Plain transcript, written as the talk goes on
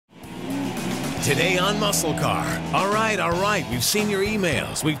Today on MuscleCar. All right, we've seen your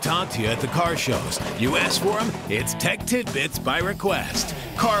emails. We've talked to you at the car shows. You asked for them, it's Tech Tidbits by request.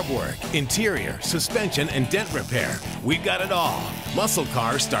 Carb work, interior, suspension, and dent repair. We've got it all.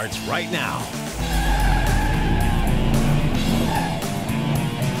 MuscleCar starts right now.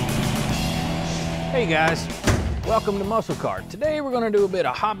 Hey guys, welcome to MuscleCar. Today we're going to do a bit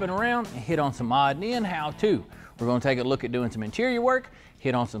of hopping around and hit on some odd and end how-to. We're going to take a look at doing some interior work,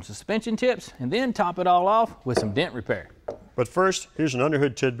 hit on some suspension tips, and then top it all off with some dent repair. But first, here's an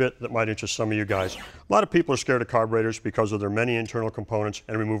underhood tidbit that might interest some of you guys. A lot of people are scared of carburetors because of their many internal components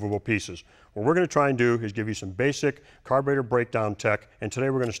and removable pieces. What we're going to try and do is give you some basic carburetor breakdown tech, and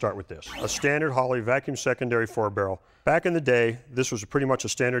today we're going to start with this. A standard Holley vacuum secondary 4-barrel. Back in the day, this was pretty much a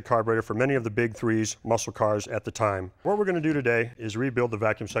standard carburetor for many of the big threes muscle cars at the time. What we're going to do today is rebuild the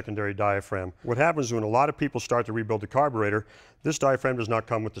vacuum secondary diaphragm. What happens when a lot of people start to rebuild the carburetor, this diaphragm does not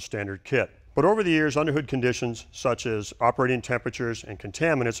come with the standard kit. But over the years, underhood conditions such as operating temperatures and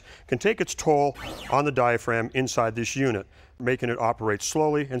contaminants can take its toll on the diaphragm inside this unit, making it operate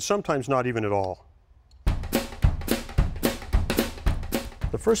slowly and sometimes not even at all.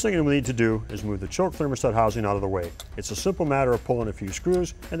 The first thing we need to do is move the choke thermostat housing out of the way. It's a simple matter of pulling a few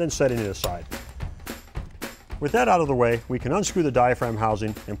screws and then setting it aside. With that out of the way, we can unscrew the diaphragm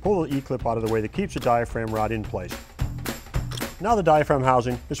housing and pull the E-clip out of the way that keeps the diaphragm rod in place. Now the diaphragm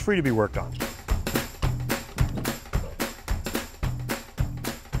housing is free to be worked on.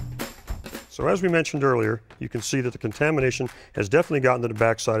 So as we mentioned earlier, you can see that the contamination has definitely gotten to the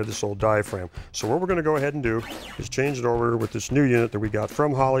backside of this old diaphragm. So what we're going to go ahead and do is change it over with this new unit that we got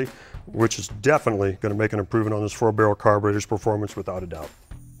from Holley, which is definitely going to make an improvement on this 4-barrel carburetor's performance without a doubt.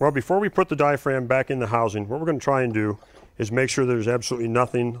 Well, before we put the diaphragm back in the housing, what we're going to try and do is make sure there's absolutely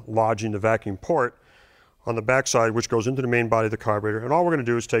nothing lodging the vacuum port on the backside, which goes into the main body of the carburetor. And all we're going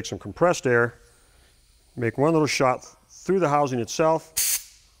to do is take some compressed air, make one little shot through the housing itself,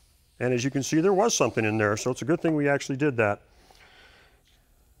 and as you can see, there was something in there, so it's a good thing we actually did that.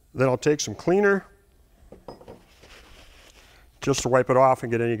 Then I'll take some cleaner just to wipe it off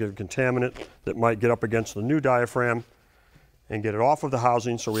and get any contaminant that might get up against the new diaphragm and get it off of the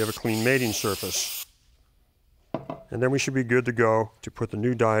housing so we have a clean mating surface. And then we should be good to go to put the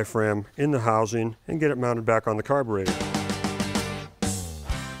new diaphragm in the housing and get it mounted back on the carburetor.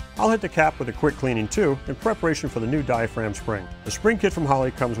 I'll hit the cap with a quick cleaning too in preparation for the new diaphragm spring. The spring kit from Holley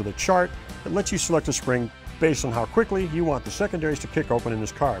comes with a chart that lets you select a spring based on how quickly you want the secondaries to kick open in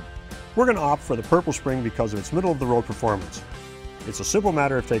this carb. We're going to opt for the purple spring because of its middle of the road performance. It's a simple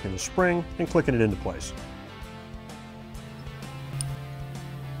matter of taking the spring and clicking it into place.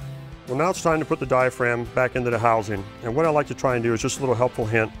 Well, now it's time to put the diaphragm back into the housing. And what I like to try and do is just a little helpful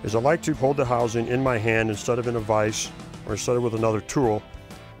hint is I like to hold the housing in my hand instead of in a vise or instead of with another tool.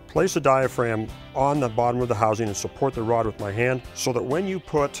 Place the diaphragm on the bottom of the housing and support the rod with my hand so that when you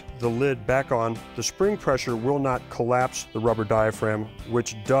put the lid back on, the spring pressure will not collapse the rubber diaphragm,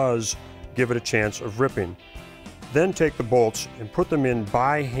 which does give it a chance of ripping. Then take the bolts and put them in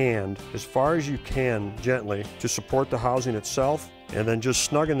by hand as far as you can gently to support the housing itself, and then just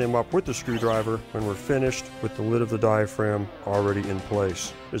snugging them up with the screwdriver when we're finished with the lid of the diaphragm already in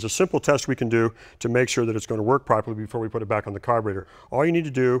place. There's a simple test we can do to make sure that it's going to work properly before we put it back on the carburetor. All you need to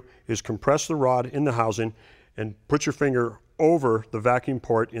do is compress the rod in the housing and put your finger over the vacuum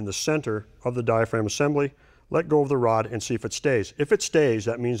port in the center of the diaphragm assembly. Let go of the rod and see if it stays. If it stays,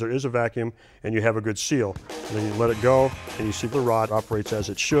 that means there is a vacuum and you have a good seal. And then you let it go and you see the rod operates as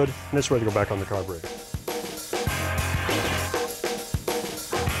it should, and it's ready to go back on the carburetor.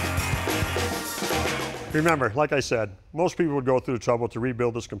 Remember, like I said, most people would go through the trouble to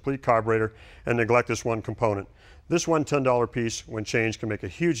rebuild this complete carburetor and neglect this one component. This one $10 piece, when changed, can make a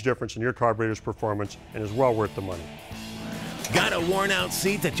huge difference in your carburetor's performance and is well worth the money. Got a worn-out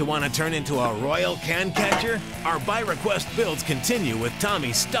seat that you want to turn into a royal can catcher? Our by-request builds continue with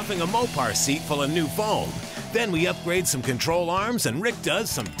Tommy stuffing a Mopar seat full of new foam. Then we upgrade some control arms and Rick does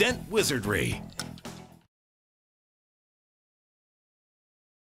some dent wizardry.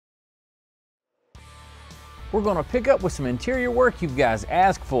 We're going to pick up with some interior work you guys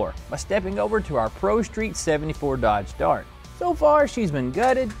asked for by stepping over to our Pro Street 74 Dodge Dart. So far, she's been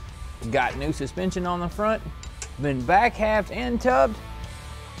gutted, got new suspension on the front, been back halved and tubbed,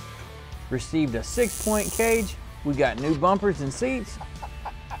 received a 6-point cage, we got new bumpers and seats,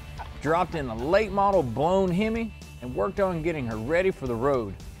 dropped in a late model blown Hemi, and worked on getting her ready for the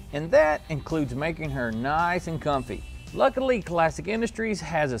road. And that includes making her nice and comfy. Luckily, Classic Industries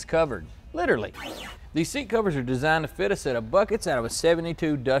has us covered, literally. These seat covers are designed to fit a set of buckets out of a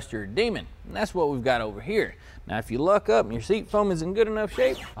 72 Duster Demon, and that's what we've got over here. Now if you luck up and your seat foam is in good enough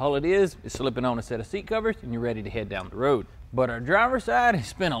shape, all it is slipping on a set of seat covers and you're ready to head down the road. But our driver's side has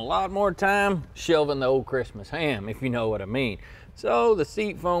spent a lot more time shelving the old Christmas ham, if you know what I mean. So the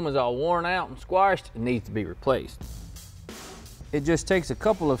seat foam is all worn out and squashed and needs to be replaced. It just takes a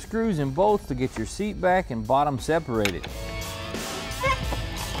couple of screws and bolts to get your seat back and bottom separated.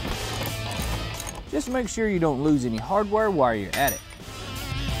 Just make sure you don't lose any hardware while you're at it.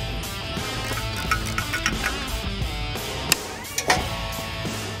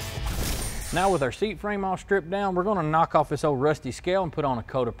 Now with our seat frame all stripped down, we're gonna knock off this old rusty scale and put on a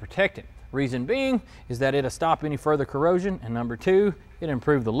coat of protectant. Reason being is that it'll stop any further corrosion, and number two, it'll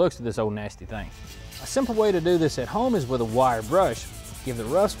improve the looks of this old nasty thing. A simple way to do this at home is with a wire brush. Give the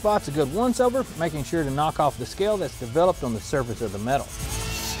rough spots a good once-over, making sure to knock off the scale that's developed on the surface of the metal.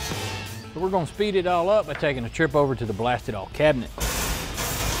 So we're going to speed it all up by taking a trip over to the blasted all cabinet.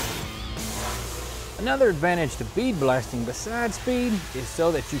 Another advantage to bead blasting besides speed is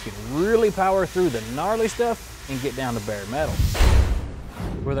so that you can really power through the gnarly stuff and get down to bare metal.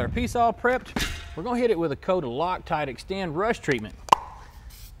 With our piece all prepped, we're going to hit it with a coat of Loctite Extend rust treatment.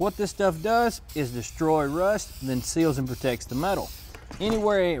 What this stuff does is destroy rust, then seals and protects the metal.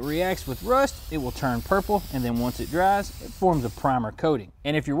 Anywhere it reacts with rust, it will turn purple, and then once it dries, it forms a primer coating.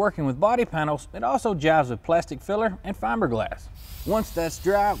 And if you're working with body panels, it also jives with plastic filler and fiberglass. Once that's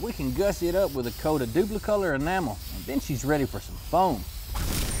dry, we can gussy it up with a coat of Duplicolor enamel, and then she's ready for some foam.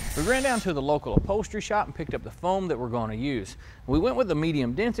 We ran down to the local upholstery shop and picked up the foam that we're going to use. We went with the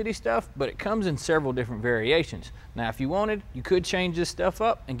medium density stuff, but it comes in several different variations. Now if you wanted, you could change this stuff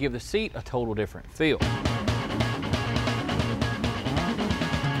up and give the seat a total different feel.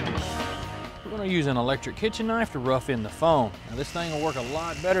 We're going to use an electric kitchen knife to rough in the foam. Now this thing will work a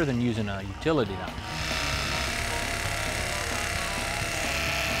lot better than using a utility knife.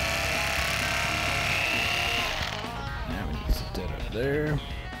 Now we need to set that up there.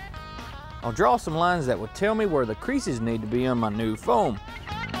 I'll draw some lines that will tell me where the creases need to be on my new foam.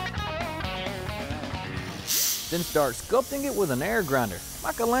 Then start sculpting it with an air grinder.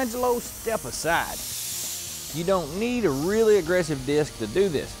 Michelangelo, step aside. You don't need a really aggressive disc to do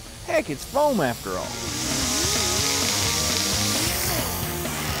this. Heck, it's foam after all.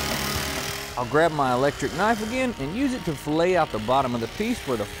 I'll grab my electric knife again and use it to fillet out the bottom of the piece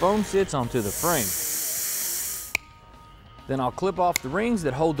where the foam sits onto the frame. Then I'll clip off the rings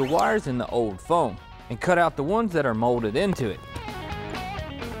that hold the wires in the old foam and cut out the ones that are molded into it.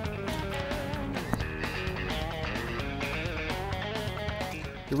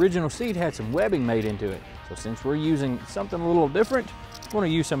 The original seat had some webbing made into it, so since we're using something a little different, I'm going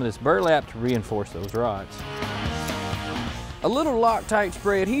to use some of this burlap to reinforce those rods. A little Loctite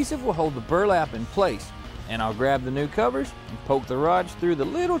spray adhesive will hold the burlap in place, and I'll grab the new covers and poke the rods through the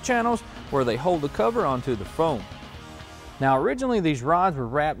little channels where they hold the cover onto the foam. Now originally these rods were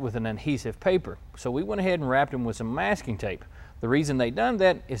wrapped with an adhesive paper, so we went ahead and wrapped them with some masking tape. The reason they done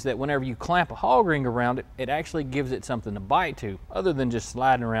that is that whenever you clamp a hog ring around it, it actually gives it something to bite to, other than just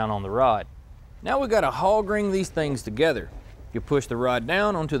sliding around on the rod. Now we got to hog ring these things together. You push the rod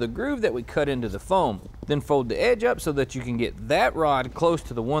down onto the groove that we cut into the foam, then fold the edge up so that you can get that rod close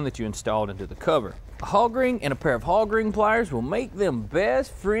to the one that you installed into the cover. A hog ring and a pair of hog ring pliers will make them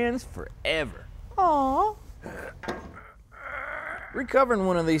best friends forever. Aww. Recovering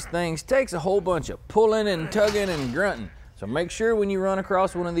one of these things takes a whole bunch of pulling and tugging and grunting. So make sure when you run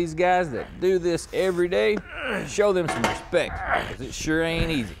across one of these guys that do this every day, show them some respect, because it sure ain't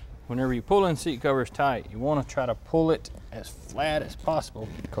easy. Whenever you pull in seat covers tight, you want to try to pull it as flat as possible,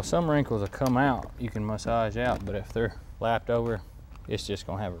 because some wrinkles will come out, you can massage out, but if they're lapped over, it's just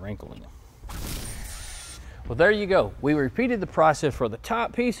going to have a wrinkle in them. Well, there you go. We repeated the process for the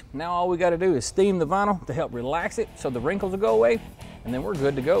top piece. Now all we got to do is steam the vinyl to help relax it so the wrinkles will go away, and then we're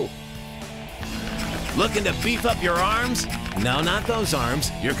good to go. Looking to beef up your arms? No, not those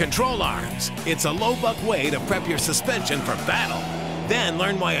arms, your control arms. It's a low-buck way to prep your suspension for battle. Then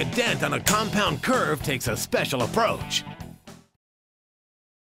learn why a dent on a compound curve takes a special approach.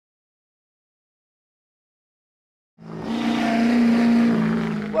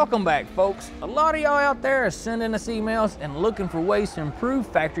 Welcome back, folks. A lot of y'all out there are sending us emails and looking for ways to improve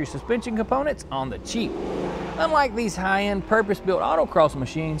factory suspension components on the cheap. Unlike these high-end purpose-built autocross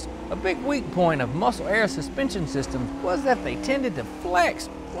machines, a big weak point of MuscleCar suspension systems was that they tended to flex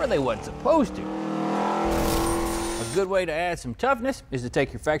where they wasn't supposed to. A good way to add some toughness is to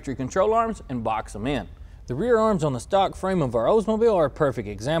take your factory control arms and box them in. The rear arms on the stock frame of our Oldsmobile are a perfect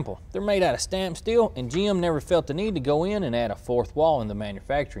example. They're made out of stamped steel, and GM never felt the need to go in and add a fourth wall in the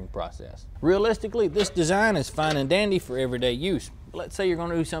manufacturing process. Realistically, this design is fine and dandy for everyday use. Let's say you're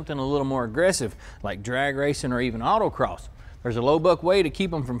going to do something a little more aggressive, like drag racing or even autocross. There's a low buck way to keep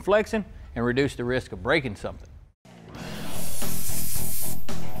them from flexing and reduce the risk of breaking something.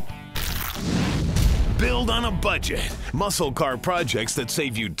 Build on a budget. MuscleCar projects that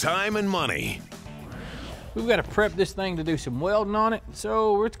save you time and money. We've got to prep this thing to do some welding on it,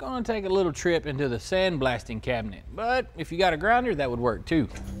 so it's going to take a little trip into the sandblasting cabinet. But if you got a grinder, that would work too.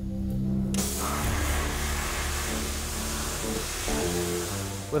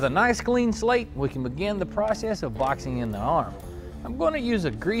 With a nice clean slate, we can begin the process of boxing in the arm. I'm going to use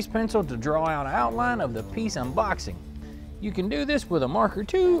a grease pencil to draw out an outline of the piece I'm boxing. You can do this with a marker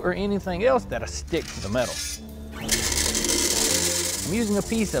too, or anything else that'll stick to the metal. I'm using a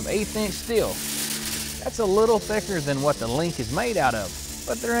piece of 1/8 inch steel. That's a little thicker than what the link is made out of,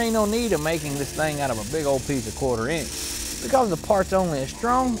 but there ain't no need of making this thing out of a big old piece of 1/4 inch, because the part's only as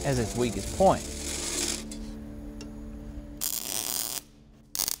strong as its weakest point.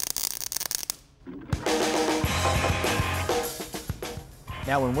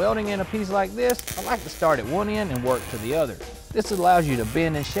 Now when welding in a piece like this, I like to start at one end and work to the other. This allows you to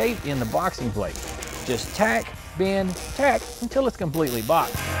bend and shape in the boxing plate. Just tack, bend, tack until it's completely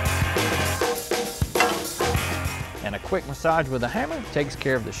boxed. And a quick massage with a hammer takes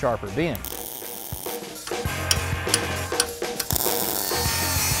care of the sharper bend.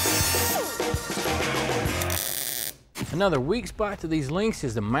 Another weak spot to these links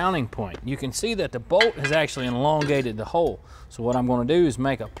is the mounting point. You can see that the bolt has actually elongated the hole. So what I'm going to do is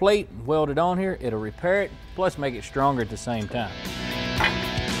make a plate and weld it on here. It'll repair it, plus make it stronger at the same time.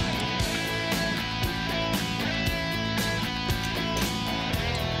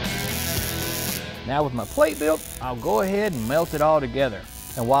 Now with my plate built, I'll go ahead and melt it all together.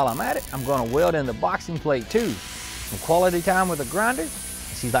 And while I'm at it, I'm going to weld in the boxing plate too. Some quality time with a grinder,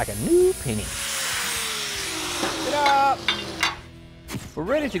 she's like a new penny. Get up! We're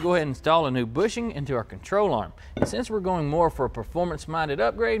ready to go ahead and install a new bushing into our control arm. And since we're going more for a performance-minded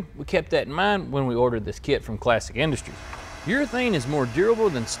upgrade, we kept that in mind when we ordered this kit from Classic Industries. Urethane is more durable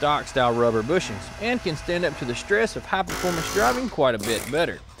than stock-style rubber bushings and can stand up to the stress of high-performance driving quite a bit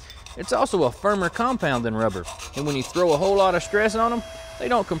better. It's also a firmer compound than rubber, and when you throw a whole lot of stress on them, they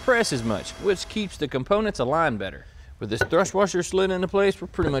don't compress as much, which keeps the components aligned better. With this thrust washer slid into place, we're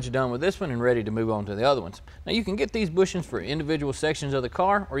pretty much done with this one and ready to move on to the other ones. Now you can get these bushings for individual sections of the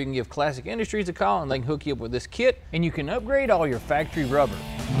car, or you can give Classic Industries a call and they can hook you up with this kit, and you can upgrade all your factory rubber.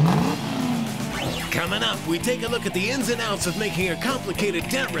 Coming up, we take a look at the ins and outs of making a complicated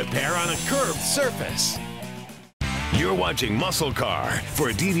dent repair on a curved surface. You're watching MuscleCar. For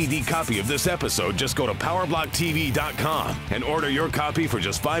a DVD copy of this episode, just go to PowerblockTV.com and order your copy for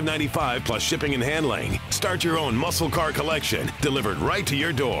just $5.95 plus shipping and handling. Start your own MuscleCar collection, delivered right to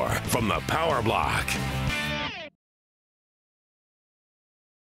your door from the Power Block.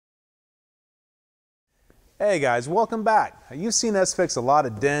 Hey guys, welcome back. You've seen us fix a lot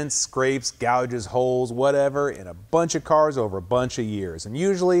of dents, scrapes, gouges, holes, whatever, in a bunch of cars over a bunch of years. And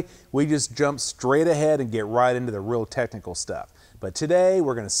usually we just jump straight ahead and get right into the real technical stuff. But today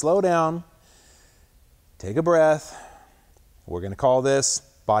we're going to slow down, take a breath. We're going to call this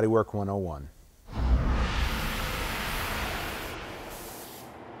Bodywork 101.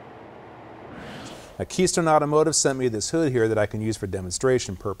 Now, Keystone Automotive sent me this hood here that I can use for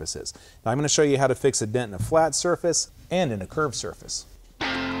demonstration purposes. Now, I'm going to show you how to fix a dent in a flat surface and in a curved surface.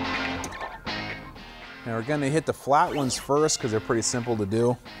 Now, we're going to hit the flat ones first because they're pretty simple to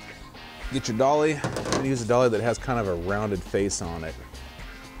do. Get your dolly. I'm going to use a dolly that has kind of a rounded face on it,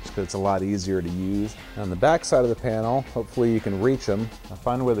 just because it's a lot easier to use. Now, on the back side of the panel, hopefully you can reach them. Now,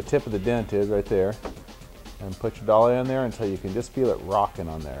 find where the tip of the dent is right there, and put your dolly on there until you can just feel it rocking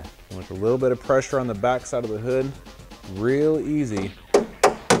on there. And with a little bit of pressure on the back side of the hood, real easy,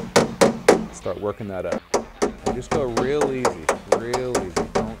 start working that up. And just go real easy, real easy.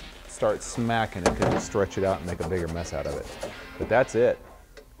 Don't start smacking it because you stretch it out and make a bigger mess out of it. But that's it.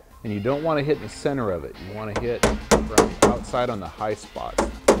 And you don't want to hit the center of it. You want to hit from outside on the high spots.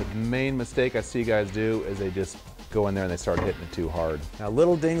 The main mistake I see guys do is they just go in there and they start hitting it too hard. Now,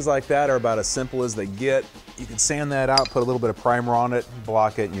 little dings like that are about as simple as they get. You can sand that out, put a little bit of primer on it,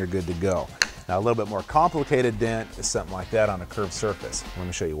 block it, and you're good to go. Now, a little bit more complicated dent is something like that on a curved surface. Let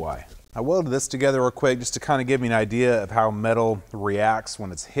me show you why. I welded this together real quick just to kind of give me an idea of how metal reacts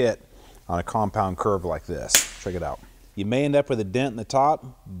when it's hit on a compound curve like this. Check it out. You may end up with a dent in the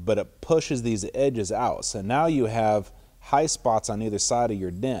top, but it pushes these edges out. So now you have high spots on either side of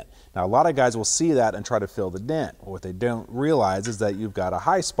your dent. Now a lot of guys will see that and try to fill the dent. What they don't realize is that you've got a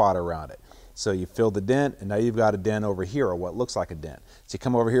high spot around it. So you fill the dent, and now you've got a dent over here, or what looks like a dent. So you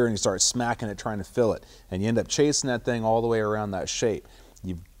come over here and you start smacking it trying to fill it, and you end up chasing that thing all the way around that shape.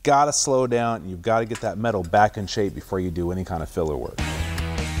 You've got to slow down, and you've got to get that metal back in shape before you do any kind of filler work.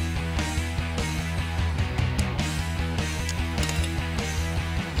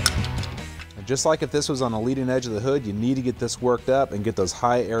 Just like if this was on the leading edge of the hood, you need to get this worked up and get those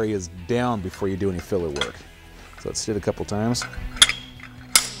high areas down before you do any filler work. So let's do it a couple times.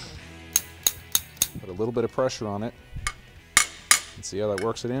 Put a little bit of pressure on it and see how that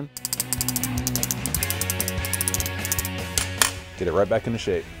works it in. Get it right back into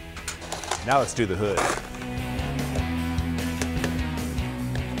shape. Now let's do the hood.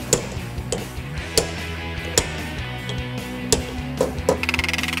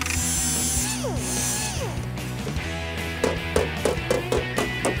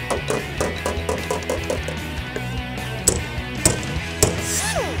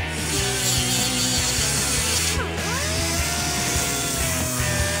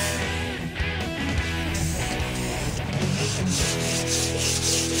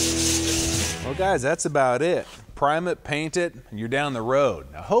 Well guys, that's about it. Prime it, paint it, and you're down the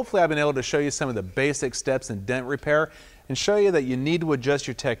road. Now hopefully I've been able to show you some of the basic steps in dent repair and show you that you need to adjust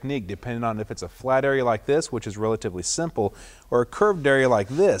your technique depending on if it's a flat area like this, which is relatively simple, or a curved area like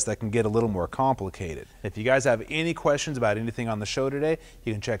this that can get a little more complicated. If you guys have any questions about anything on the show today,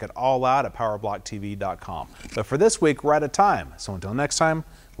 you can check it all out at powerblocktv.com. But for this week, we're out of time. So until next time,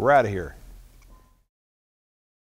 we're out of here.